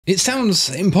It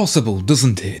sounds impossible,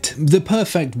 doesn't it? The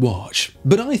perfect watch.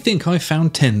 But I think I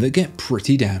found 10 that get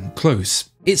pretty damn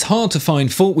close. It's hard to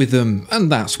find fault with them,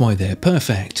 and that's why they're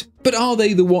perfect. But are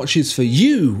they the watches for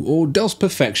you, or does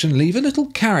perfection leave a little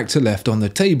character left on the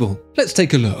table? Let's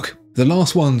take a look. The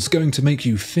last one's going to make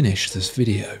you finish this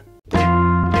video.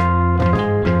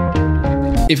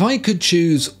 If I could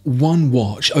choose one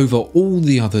watch over all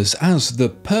the others as the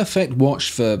perfect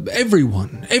watch for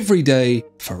everyone, every day,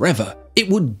 forever, it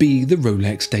would be the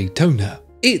Rolex Daytona.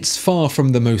 It's far from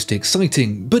the most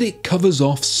exciting, but it covers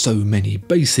off so many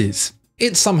bases.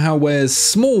 It somehow wears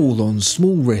small on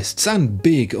small wrists and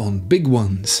big on big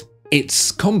ones.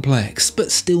 It's complex,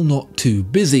 but still not too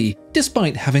busy,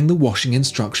 despite having the washing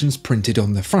instructions printed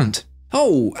on the front.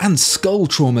 Oh, and skull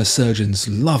trauma surgeons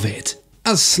love it.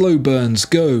 As slow burns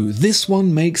go, this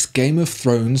one makes Game of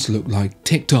Thrones look like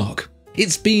TikTok.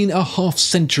 It's been a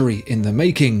half-century in the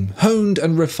making, honed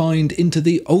and refined into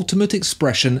the ultimate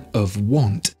expression of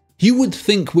want. You would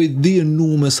think with the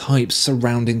enormous hype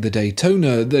surrounding the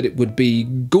Daytona that it would be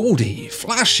gaudy,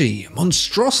 flashy,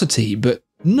 monstrosity, but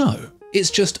no,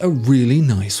 it's just a really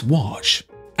nice watch.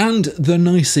 And the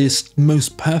nicest,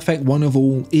 most perfect one of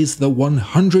all is the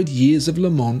 100 Years of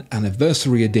Le Mans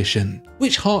Anniversary Edition,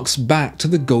 which harks back to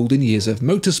the golden years of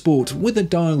motorsport with a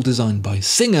dial designed by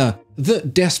Singer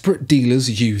that desperate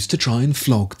dealers used to try and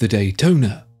flog the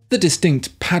Daytona. The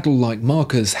distinct paddle-like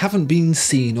markers haven't been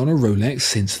seen on a Rolex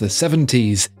since the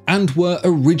 70s, and were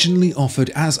originally offered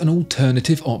as an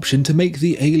alternative option to make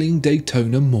the ailing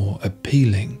Daytona more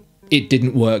appealing. It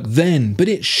didn't work then, but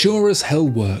it sure as hell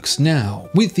works now,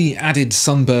 with the added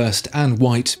sunburst and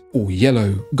white or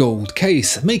yellow gold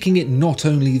case making it not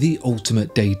only the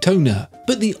ultimate Daytona,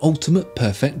 but the ultimate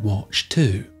perfect watch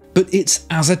too. But it's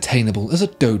as attainable as a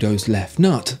dodo's left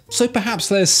nut, so perhaps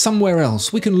there's somewhere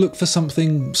else we can look for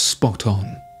something spot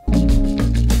on.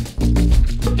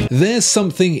 There's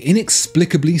something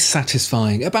inexplicably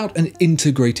satisfying about an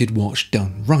integrated watch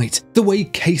done right, the way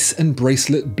case and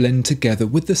bracelet blend together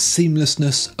with the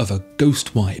seamlessness of a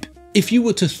ghost wipe. If you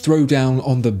were to throw down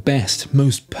on the best,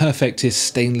 most perfectest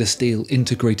stainless steel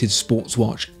integrated sports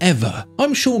watch ever,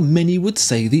 I'm sure many would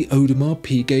say the Audemars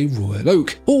Piguet Royal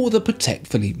Oak or the Patek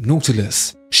Philippe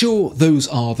Nautilus. Sure, those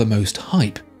are the most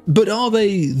hype, but are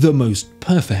they the most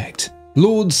perfect?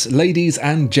 Lords, ladies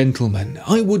and gentlemen,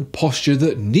 I would posture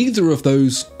that neither of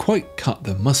those quite cut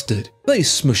the mustard. They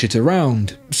smush it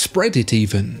around, spread it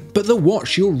even, but the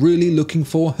watch you're really looking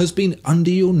for has been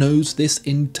under your nose this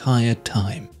entire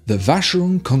time. The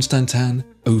Vacheron Constantin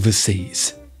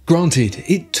Overseas. Granted,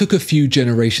 it took a few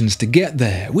generations to get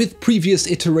there, with previous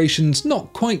iterations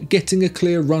not quite getting a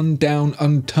clear run down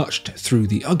untouched through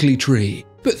the ugly tree,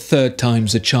 but third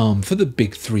time's a charm for the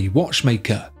big three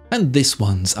watchmaker. And this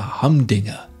one's a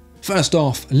humdinger. First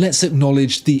off, let's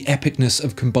acknowledge the epicness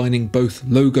of combining both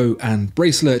logo and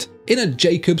bracelet in a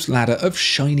Jacob's ladder of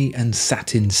shiny and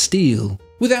satin steel,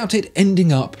 without it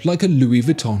ending up like a Louis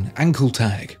Vuitton ankle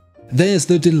tag. There's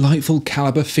the delightful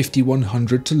caliber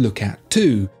 5100 to look at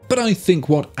too, but I think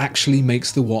what actually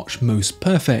makes the watch most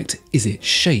perfect is its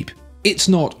shape. It's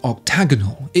not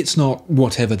octagonal, it's not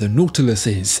whatever the Nautilus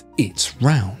is, it's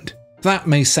round. That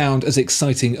may sound as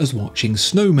exciting as watching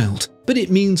snow melt, but it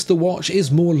means the watch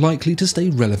is more likely to stay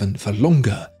relevant for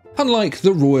longer, unlike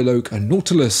the Royal Oak and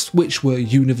Nautilus, which were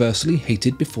universally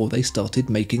hated before they started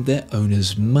making their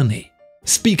owners money.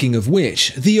 Speaking of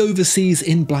which, the Overseas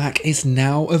in black is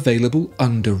now available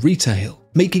under retail,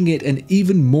 making it an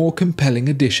even more compelling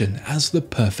addition as the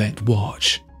perfect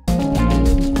watch.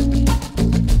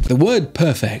 The word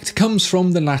perfect comes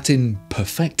from the Latin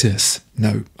perfectus,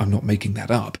 no, I'm not making that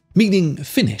up, meaning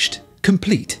finished,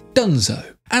 complete, donezo.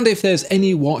 And if there's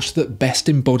any watch that best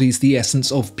embodies the essence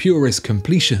of purist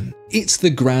completion, it's the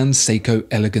Grand Seiko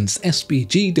Elegance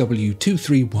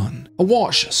SBGW231, a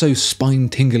watch so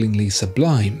spine-tinglingly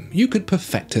sublime you could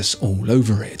perfectus all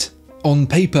over it. On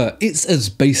paper, it's as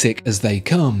basic as they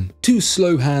come, 2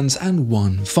 slow hands and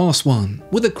 1 fast one,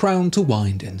 with a crown to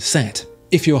wind and set.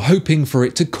 If you're hoping for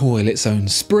it to coil its own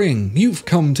spring, you've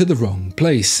come to the wrong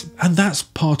place, and that's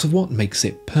part of what makes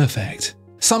it perfect.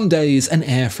 Some days an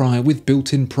air fryer with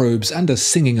built-in probes and a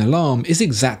singing alarm is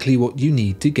exactly what you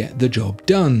need to get the job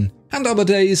done, and other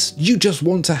days you just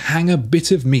want to hang a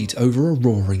bit of meat over a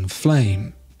roaring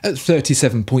flame. At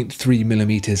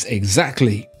 37.3mm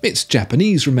exactly, it's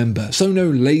Japanese remember, so no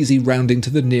lazy rounding to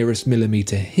the nearest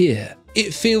millimetre here.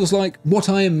 It feels like what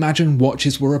I imagine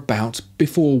watches were about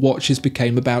before watches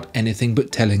became about anything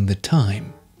but telling the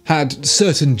time. Had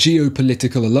certain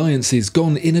geopolitical alliances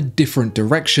gone in a different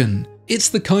direction, it's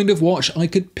the kind of watch I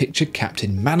could picture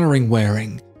Captain Mannering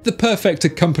wearing, the perfect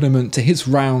accompaniment to his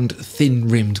round,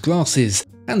 thin-rimmed glasses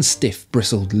and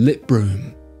stiff-bristled lip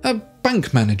broom. A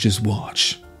bank manager's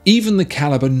watch. Even the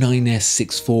caliber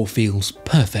 9S64 feels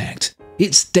perfect.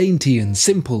 It's dainty and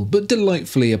simple, but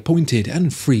delightfully appointed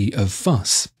and free of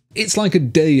fuss. It's like a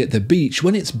day at the beach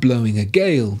when it's blowing a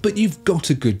gale, but you've got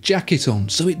a good jacket on,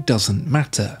 so it doesn't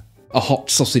matter. A hot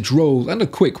sausage roll and a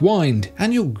quick wind,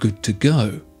 and you're good to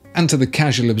go. And to the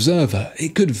casual observer,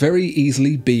 it could very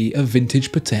easily be a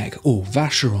vintage Patek or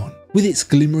Vacheron, with its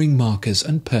glimmering markers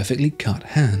and perfectly cut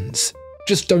hands.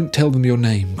 Just don't tell them your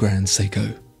name, Grand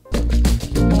Seiko.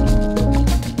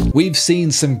 We've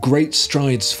seen some great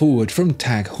strides forward from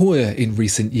Tag Heuer in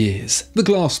recent years. The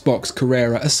glassbox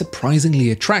Carrera, a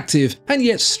surprisingly attractive and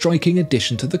yet striking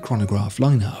addition to the chronograph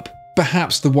lineup.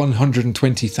 Perhaps the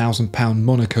 £120,000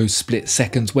 Monaco split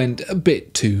seconds went a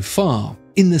bit too far,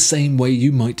 in the same way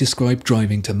you might describe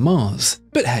driving to Mars.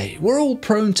 But hey, we're all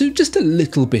prone to just a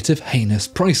little bit of heinous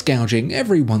price gouging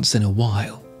every once in a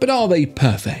while. But are they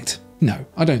perfect? No,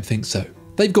 I don't think so.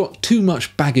 They've got too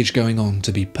much baggage going on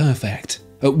to be perfect.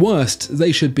 At worst,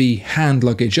 they should be hand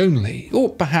luggage only, or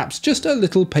perhaps just a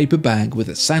little paper bag with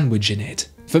a sandwich in it.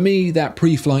 For me, that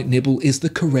pre-flight nibble is the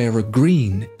Carrera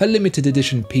Green, a limited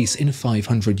edition piece in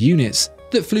 500 units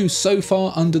that flew so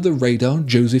far under the radar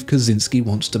Joseph Kosinski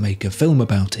wants to make a film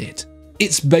about it.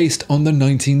 It's based on the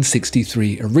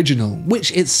 1963 original,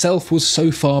 which itself was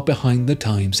so far behind the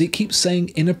times it keeps saying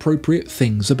inappropriate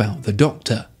things about the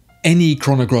Doctor. Any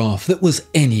chronograph that was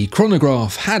any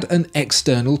chronograph had an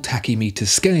external tachymeter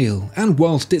scale, and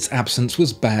whilst its absence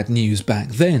was bad news back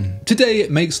then, today it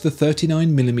makes the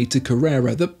 39mm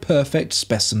Carrera the perfect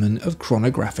specimen of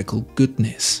chronographical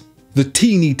goodness. The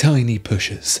teeny tiny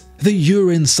pushers, the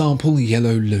urine sample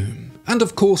yellow lume, and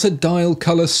of course a dial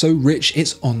colour so rich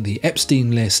it's on the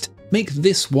Epstein list, make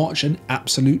this watch an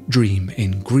absolute dream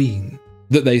in green.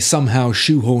 That they somehow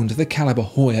shoehorned the caliber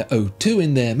Heuer 02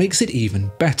 in there makes it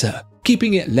even better,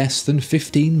 keeping it less than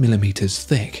 15mm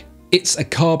thick. It's a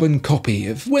carbon copy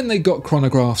of when they got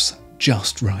chronographs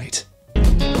just right.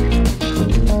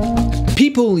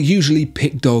 People usually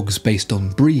pick dogs based on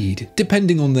breed,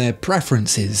 depending on their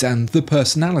preferences and the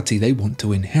personality they want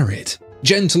to inherit.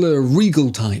 Gentler,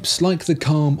 regal types like the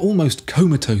calm, almost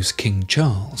comatose King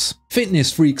Charles.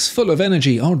 Fitness freaks full of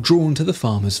energy are drawn to the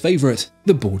farmer's favourite,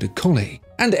 the Border Collie.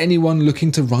 And anyone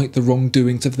looking to right the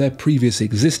wrongdoings of their previous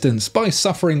existence by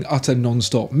suffering utter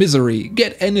non-stop misery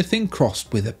get anything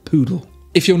crossed with a poodle.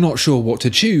 If you're not sure what to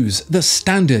choose, the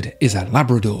standard is a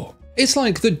Labrador. It's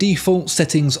like the default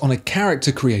settings on a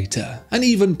character creator, an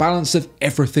even balance of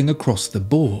everything across the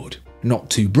board.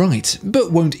 Not too bright,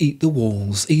 but won't eat the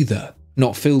walls either.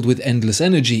 Not filled with endless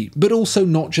energy, but also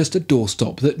not just a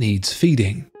doorstop that needs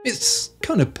feeding. It's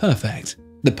kind of perfect.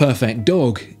 The perfect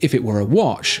dog, if it were a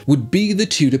watch, would be the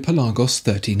Tudor Pelagos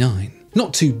 39.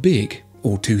 Not too big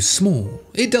or too small.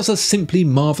 It does a simply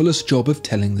marvellous job of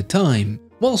telling the time,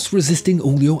 whilst resisting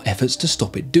all your efforts to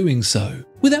stop it doing so,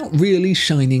 without really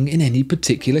shining in any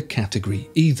particular category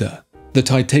either. The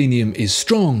titanium is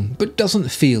strong, but doesn't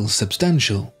feel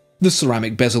substantial. The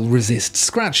ceramic bezel resists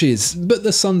scratches, but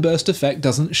the sunburst effect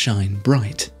doesn't shine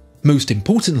bright. Most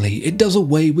importantly, it does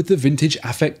away with the vintage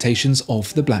affectations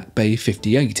of the Black Bay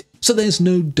 58, so there's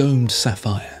no domed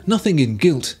sapphire, nothing in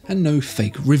gilt, and no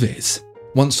fake rivets.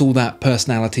 Once all that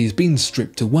personality's been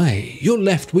stripped away, you're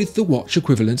left with the watch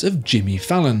equivalent of Jimmy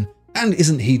Fallon, and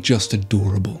isn't he just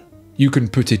adorable? You can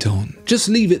put it on, just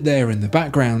leave it there in the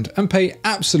background and pay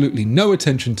absolutely no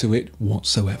attention to it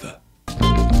whatsoever.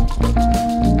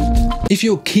 If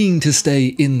you're keen to stay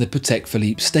in the Patek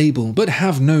Philippe stable but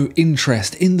have no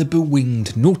interest in the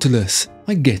bewinged Nautilus,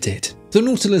 I get it. The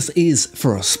Nautilus is,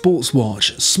 for a sports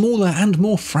watch, smaller and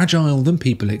more fragile than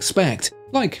people expect,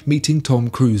 like meeting Tom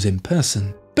Cruise in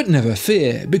person. But never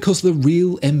fear, because the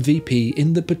real MVP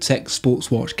in the Patek sports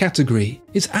watch category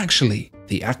is actually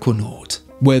the Aquanaut.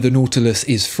 Where the Nautilus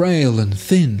is frail and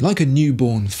thin like a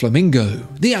newborn flamingo,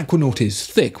 the Aquanaut is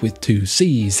thick with two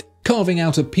C's, carving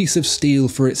out a piece of steel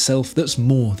for itself that's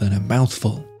more than a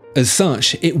mouthful. As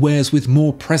such, it wears with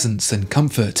more presence and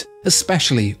comfort,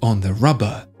 especially on the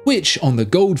rubber, which on the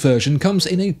gold version comes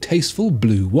in a tasteful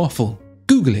blue waffle.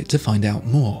 Google it to find out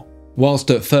more. Whilst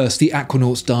at first the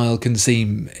Aquanaut's dial can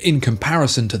seem, in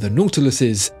comparison to the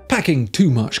Nautilus's, packing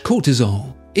too much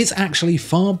cortisol, it's actually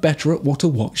far better at what a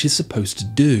watch is supposed to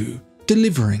do,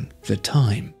 delivering the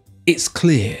time. It's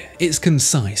clear, it's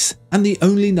concise, and the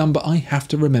only number I have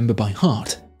to remember by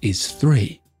heart is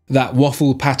 3. That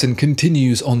waffle pattern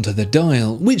continues onto the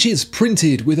dial, which is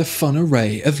printed with a fun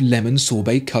array of lemon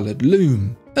sorbet coloured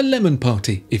lume. A lemon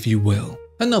party, if you will.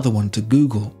 Another one to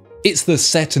Google. It's the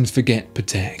set and forget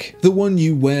Patek, the one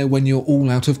you wear when you're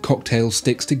all out of cocktail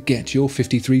sticks to get your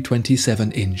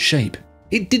 5327 in shape.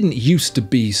 It didn't used to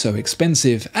be so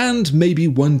expensive, and maybe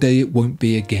one day it won't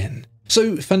be again.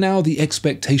 So for now, the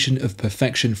expectation of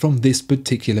perfection from this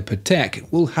particular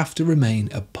Patek will have to remain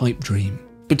a pipe dream.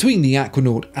 Between the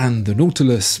Aquanaut and the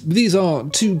Nautilus, these are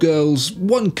two girls,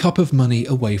 one cup of money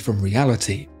away from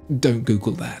reality. Don't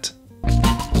Google that.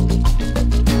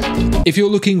 If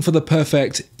you're looking for the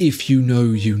perfect if you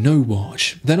know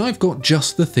watch, then I've got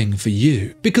just the thing for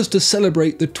you, because to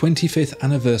celebrate the 25th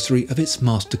anniversary of its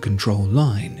Master Control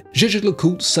line,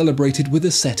 Jaeger-LeCoultre celebrated with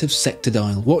a set of sector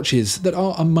dial watches that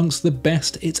are amongst the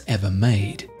best it's ever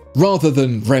made. Rather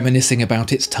than reminiscing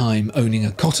about its time owning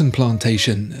a cotton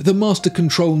plantation, the Master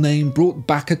Control name brought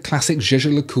back a classic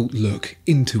Jaeger-LeCoultre look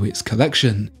into its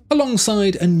collection,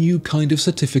 alongside a new kind of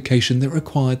certification that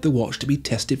required the watch to be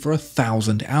tested for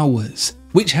 1,000 hours,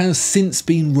 which has since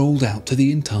been rolled out to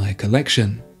the entire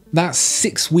collection. That's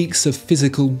 6 weeks of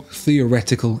physical,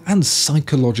 theoretical and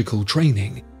psychological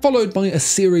training, followed by a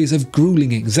series of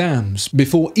grueling exams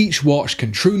before each watch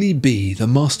can truly be the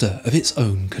master of its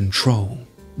own control.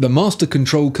 The Master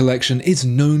Control collection is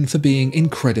known for being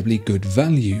incredibly good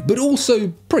value, but also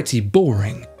pretty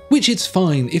boring, which is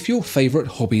fine if your favourite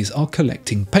hobbies are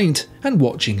collecting paint and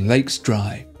watching lakes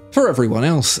dry. For everyone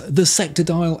else, the sector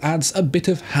dial adds a bit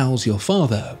of How's Your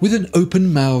Father, with an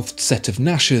open-mouthed set of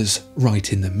gnashers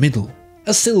right in the middle.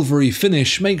 A silvery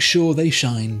finish makes sure they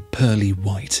shine pearly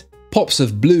white. Pops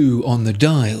of blue on the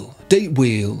dial, date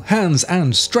wheel, hands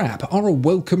and strap are a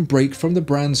welcome break from the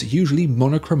brand's usually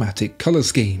monochromatic colour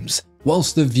schemes,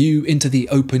 whilst the view into the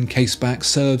open caseback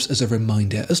serves as a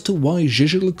reminder as to why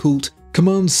Jaeger-LeCoultre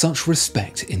commands such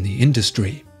respect in the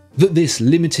industry. That this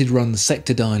limited run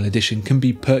sector dial edition can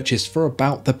be purchased for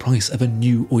about the price of a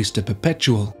new Oyster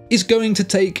Perpetual is going to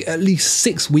take at least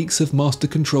 6 weeks of Master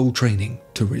Control training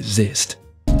to resist.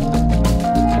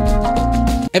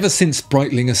 Ever since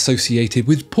Breitling associated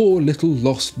with poor little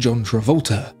lost John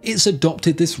Travolta, it's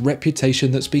adopted this reputation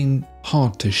that's been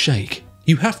hard to shake.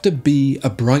 You have to be a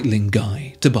Breitling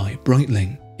guy to buy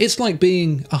Breitling. It's like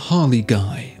being a Harley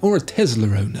guy or a Tesla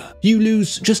owner. You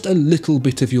lose just a little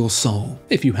bit of your soul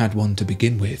if you had one to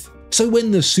begin with. So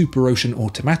when the Superocean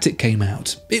automatic came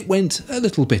out, it went a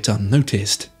little bit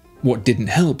unnoticed. What didn't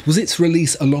help was its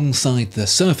release alongside the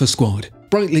Surfer Squad,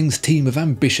 Breitling's team of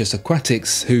ambitious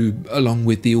aquatics who, along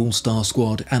with the All-Star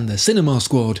Squad and the Cinema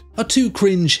Squad, are too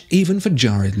cringe even for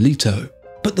Jared Leto.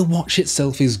 But the watch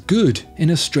itself is good in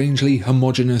a strangely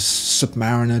homogeneous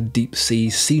Submariner Deep Sea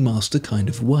Seamaster kind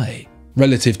of way.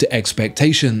 Relative to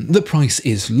expectation, the price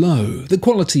is low, the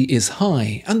quality is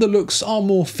high, and the looks are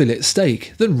more fillet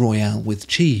steak than Royale with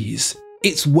cheese.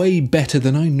 It's way better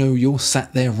than I know you're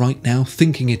sat there right now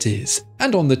thinking it is,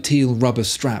 and on the teal rubber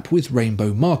strap with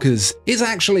rainbow markers is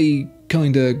actually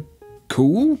kinda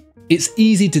cool? It's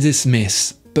easy to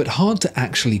dismiss, but hard to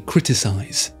actually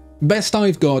criticise. Best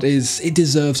I've got is it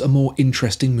deserves a more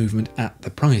interesting movement at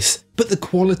the price, but the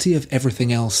quality of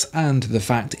everything else and the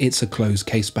fact it's a closed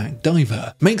caseback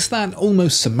diver makes that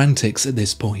almost semantics at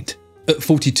this point. At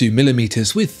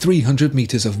 42mm with 300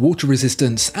 meters of water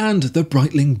resistance and the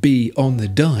Breitling B on the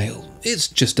dial, it's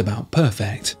just about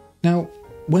perfect. Now,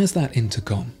 where's that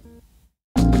intercom?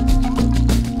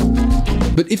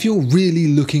 But if you're really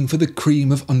looking for the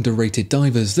cream of underrated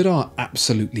divers that are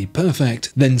absolutely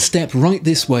perfect, then step right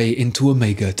this way into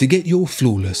Omega to get your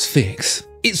flawless fix.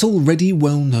 It's already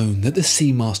well known that the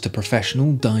Seamaster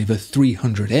Professional Diver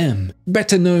 300M,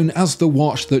 better known as the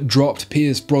watch that dropped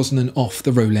Pierce Brosnan off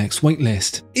the Rolex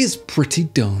waitlist, is pretty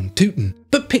darn tootin'.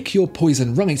 But pick your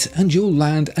poison right and you'll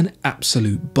land an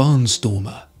absolute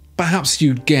barnstormer. Perhaps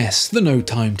you'd guess the No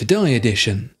Time to Die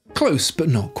edition. Close but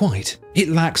not quite. It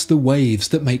lacks the waves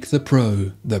that make the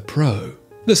Pro the Pro.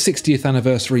 The 60th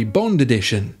anniversary Bond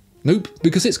edition. Nope,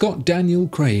 because it's got Daniel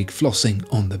Craig flossing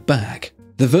on the back.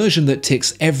 The version that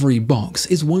ticks every box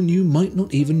is one you might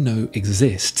not even know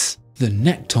exists. The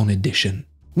Nekton edition.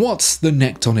 What's the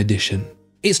Nekton edition?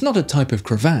 It's not a type of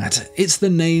cravat, it's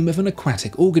the name of an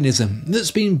aquatic organism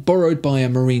that's been borrowed by a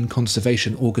marine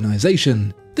conservation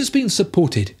organisation that's been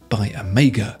supported by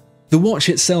Omega. The watch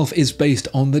itself is based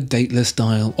on the dateless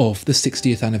dial of the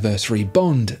 60th anniversary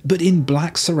Bond, but in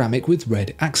black ceramic with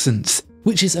red accents,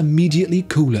 which is immediately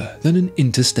cooler than an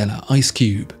interstellar ice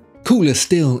cube. Cooler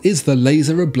still is the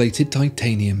laser-ablated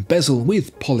titanium bezel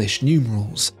with polished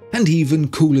numerals, and even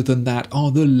cooler than that are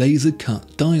the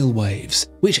laser-cut dial waves,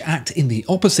 which act in the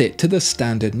opposite to the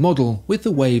standard model with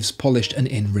the waves polished and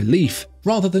in relief,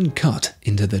 rather than cut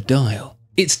into the dial.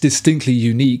 It's distinctly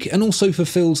unique and also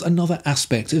fulfills another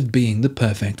aspect of being the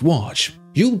perfect watch.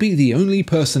 You'll be the only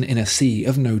person in a sea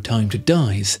of no time to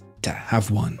dies to have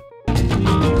one.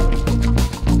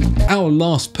 Our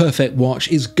last perfect watch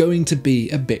is going to be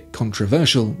a bit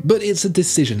controversial, but it's a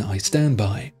decision I stand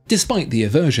by. Despite the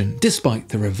aversion, despite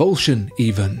the revulsion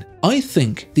even, I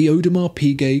think the Audemars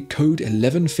Piguet Code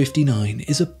 1159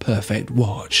 is a perfect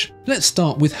watch. Let's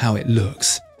start with how it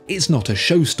looks. It's not a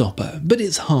showstopper, but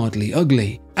it's hardly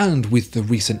ugly, and with the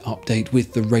recent update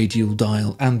with the radial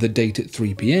dial and the date at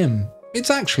 3 PM, it's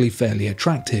actually fairly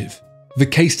attractive. The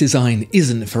case design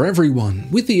isn't for everyone,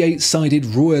 with the 8-sided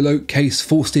royal oak case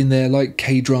forced in there like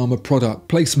K-drama product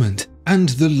placement, and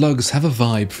the lugs have a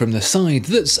vibe from the side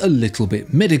that's a little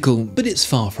bit medical, but it's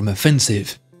far from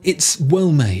offensive. It's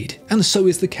well made, and so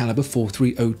is the caliber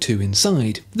 4302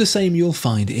 inside, the same you'll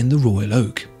find in the royal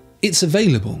oak. It's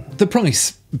available. The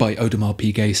price, by Audemars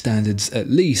Piguet standards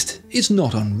at least, is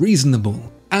not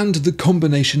unreasonable. And the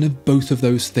combination of both of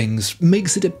those things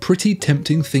makes it a pretty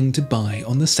tempting thing to buy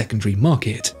on the secondary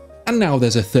market. And now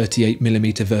there's a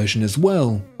 38mm version as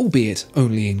well, albeit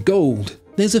only in gold.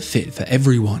 There's a fit for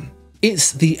everyone.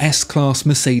 It's the S-Class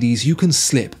Mercedes you can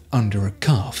slip under a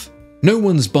cuff. No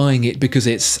one's buying it because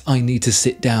it's "I need to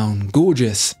sit down"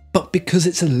 gorgeous, but because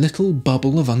it's a little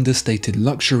bubble of understated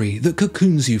luxury that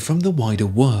cocoons you from the wider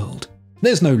world.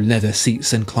 There's no leather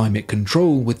seats and climate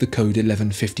control with the Code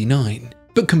 1159.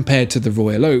 But compared to the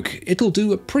Royal Oak, it'll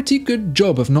do a pretty good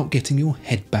job of not getting your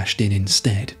head bashed in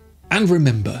instead. And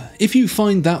remember, if you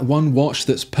find that one watch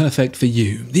that's perfect for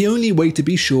you, the only way to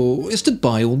be sure is to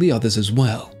buy all the others as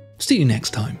well. See you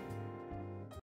next time.